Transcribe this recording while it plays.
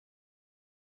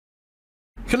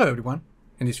Hello everyone!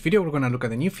 In this video we're going to look at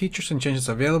the new features and changes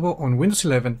available on Windows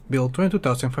 11 build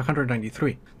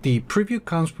 22593. The preview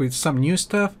comes with some new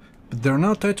stuff, but they're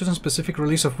not tied to some specific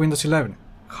release of Windows 11.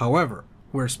 However,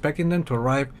 we're expecting them to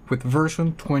arrive with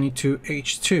version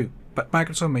 22H2, but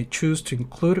Microsoft may choose to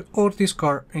include or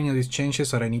discard any of these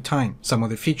changes at any time. Some of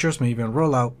the features may even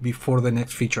roll out before the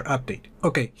next feature update.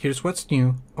 Okay, here's what's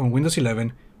new on Windows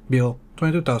 11 build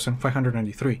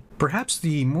 22593. Perhaps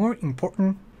the more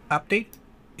important update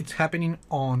it's happening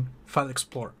on File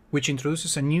Explorer, which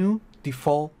introduces a new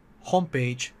default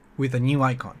homepage with a new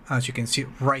icon, as you can see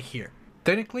right here.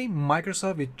 Technically,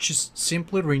 Microsoft is just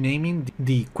simply renaming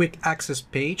the Quick Access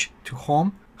page to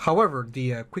Home. However,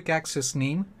 the Quick Access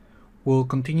name will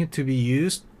continue to be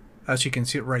used, as you can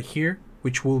see right here,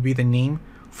 which will be the name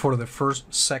for the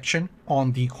first section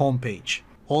on the home page.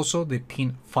 Also, the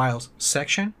Pin Files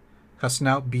section has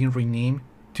now been renamed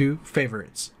to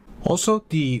Favorites. Also,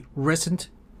 the Recent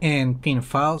and Pin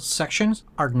Files sections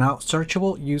are now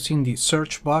searchable using the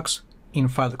search box in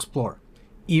File Explorer,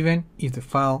 even if the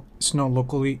file is not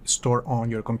locally stored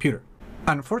on your computer.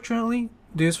 Unfortunately,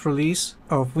 this release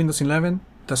of Windows 11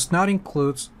 does not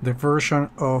include the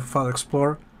version of File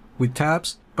Explorer with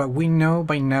tabs, but we know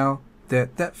by now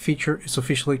that that feature is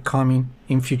officially coming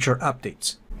in future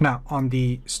updates. Now, on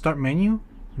the Start menu,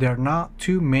 there are not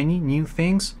too many new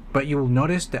things, but you will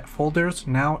notice that folders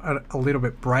now are a little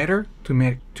bit brighter to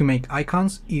make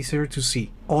icons easier to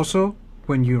see. Also,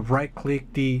 when you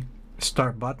right-click the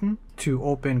Start button to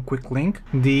open Quick Link,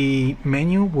 the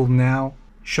menu will now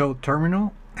show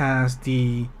Terminal as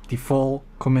the default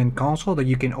command console that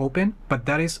you can open, but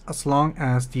that is as long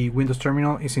as the Windows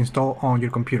Terminal is installed on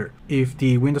your computer. If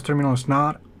the Windows Terminal is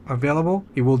not available,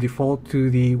 it will default to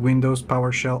the Windows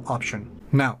PowerShell option.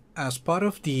 Now, as part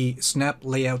of the Snap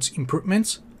Layouts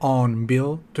improvements on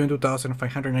build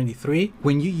 22593,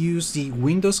 when you use the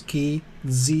Windows key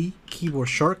Z keyboard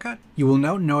shortcut, you will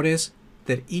now notice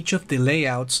that each of the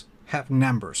layouts have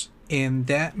numbers, and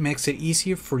that makes it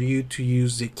easier for you to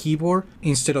use the keyboard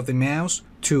instead of the mouse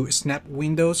to snap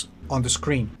windows on the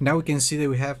screen. Now we can see that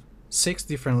we have 6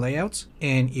 different layouts,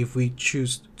 and if we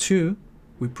choose 2,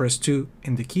 we press 2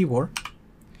 in the keyboard,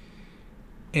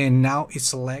 and now it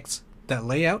selects that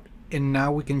layout, and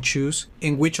now we can choose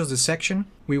in which of the section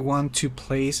we want to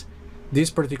place this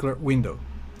particular window.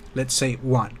 Let's say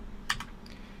 1,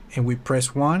 and we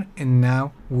press 1, and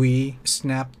now we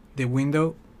snap the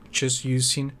window just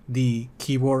using the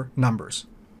keyboard numbers.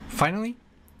 Finally,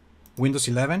 Windows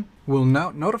 11 will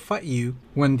now notify you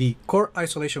when the core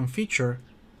isolation feature,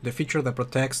 the feature that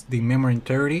protects the memory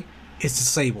integrity, is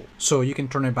disabled, so you can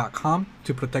turn it back on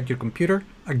to protect your computer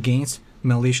against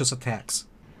malicious attacks.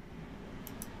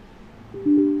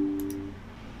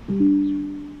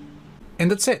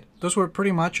 And that's it. Those were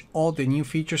pretty much all the new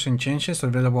features and changes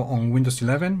available on Windows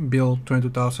 11 build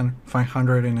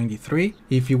 22593.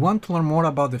 If you want to learn more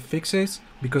about the fixes,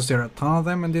 because there are a ton of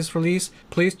them in this release,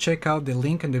 please check out the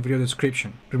link in the video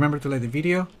description. Remember to like the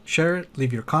video, share it,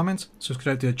 leave your comments,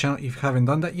 subscribe to the channel if you haven't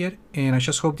done that yet, and I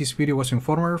just hope this video was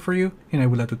informative for you, and I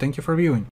would like to thank you for viewing.